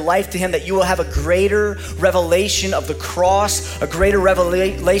open up your life to him, that you will have a greater revelation of the cross, a greater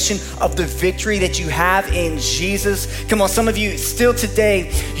revelation of the victory that you have in Jesus. Come on, some of you still today,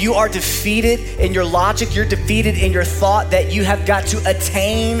 you are defeated in your logic, you're defeated in your thought that you have got to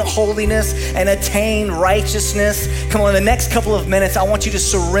attain holiness and attain righteousness. Come on, in the next couple of minutes, I want you to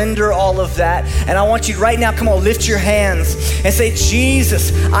surrender all of that. And I want you right now, come on, lift your hands and say,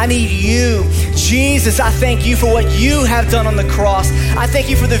 Jesus, I need you. Jesus, I thank you for what you have done on the cross. I thank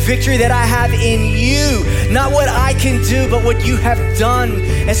you for the victory that I have in you. Not what I can do, but what you have done.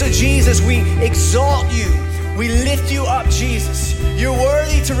 And so, Jesus, we exalt you. We lift you up, Jesus. You're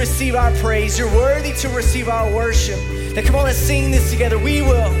worthy to receive our praise. You're worthy to receive our worship. Now, come on, let's sing this together. We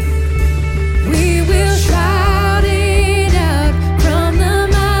will shout it out from the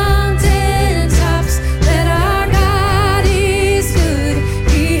mountain tops that our God is good.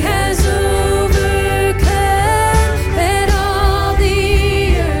 He has overcome. Let all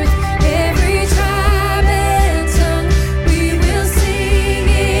the earth, every tribe and tongue, we will sing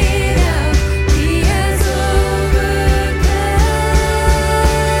it out. He has overcome.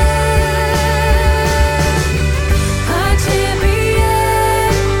 Our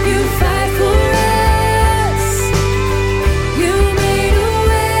champion, you fight for us. You made a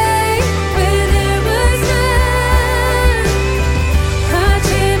way where there was none. Our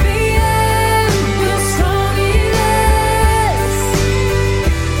champion, you're strong in us.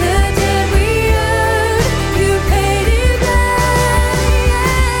 The debt we owed, you paid it back.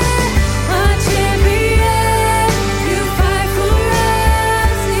 Our champion, you fight for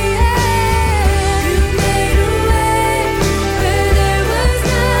us. You made a way where there was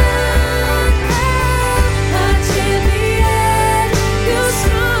none. Our champion, you're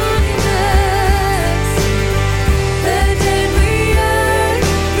strong in us. The debt we owed,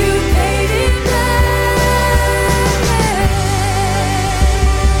 you paid it back.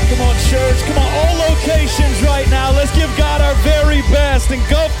 Come on, church. Come on, all locations right now. Let's give God our very best in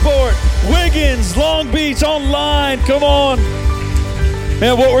Gulfport, Wiggins, Long Beach, online. Come on.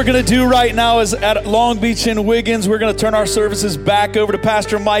 Man, what we're going to do right now is at Long Beach and Wiggins, we're going to turn our services back over to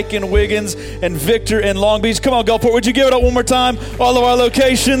Pastor Mike in Wiggins and Victor in Long Beach. Come on, Gulfport. Would you give it up one more time? All of our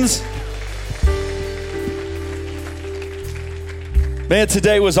locations. Man,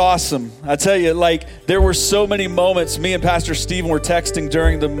 today was awesome. I tell you, like, there were so many moments. Me and Pastor Stephen were texting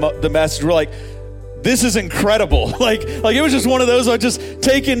during the message. We're like, this is incredible. Like it was just one of those, I just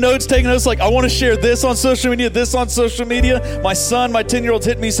taking notes, like, I want to share this on social media, My son, my 10-year-old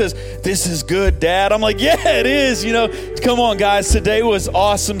hit me, says, this is good, Dad. I'm like, yeah, it is. You know, come on, guys. Today was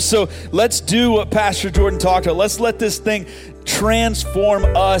awesome. So let's do what Pastor Jordan talked about. Let's let this thing transform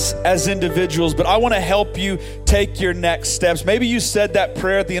us as individuals. But I want to help you take your next steps. Maybe you said that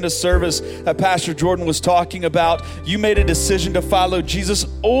prayer at the end of service that Pastor Jordan was talking about. You made a decision to follow Jesus,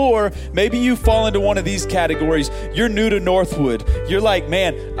 or maybe you fall into one of these categories. You're new to Northwood. You're like,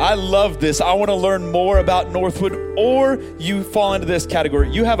 man, I love this. I want to learn more about Northwood. Or you fall into this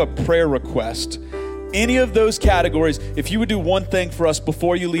category. You have a prayer request any of those categories, if you would do one thing for us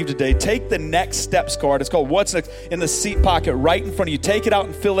before you leave today, take the Next Steps card. It's called What's Next, in the seat pocket right in front of you. Take it out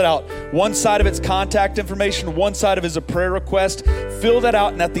and fill it out. One side of it's contact information, one side of it is a prayer request. Fill that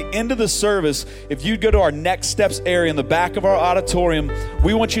out, and at the end of the service, if you'd go to our Next Steps area in the back of our auditorium,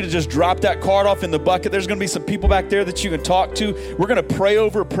 we want you to just drop that card off in the bucket. There's going to be some people back there that you can talk to. We're going to pray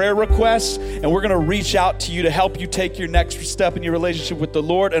over prayer requests, and we're going to reach out to you to help you take your next step in your relationship with the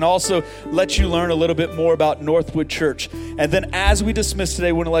Lord, and also let you learn a little bit more about Northwood Church. And then as we dismiss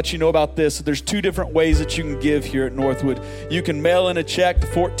today, we want to let you know about this. There's 2 different ways that you can give here at Northwood. You can mail in a check to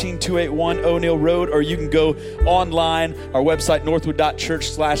 14281 O'Neill Road, or you can go online, our website,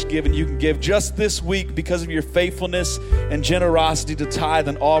 northwood.church/give, and you can give. Just this week, because of your faithfulness and generosity to tithe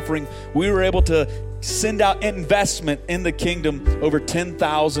and offering, we were able to send out investment in the kingdom over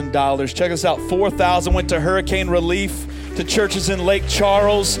 $10,000. Check us out. $4,000 went to hurricane relief, to churches in Lake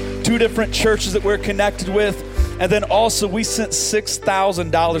Charles, 2 different churches that we're connected with. And then also we sent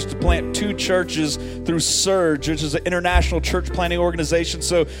 $6,000 to plant 2 churches through Surge, which is an international church planting organization.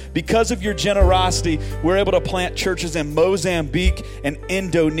 So because of your generosity, we're able to plant churches in Mozambique and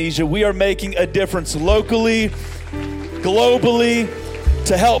Indonesia. We are making a difference locally, globally,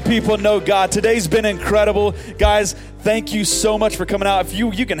 to help people know God. Today's been incredible. Guys, thank you so much for coming out. If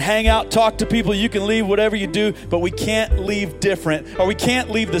you can hang out, talk to people, you can leave whatever you do, but we can't leave different, or we can't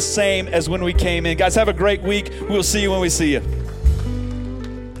leave the same as when we came in. Guys, have a great week. We'll see you when we see you.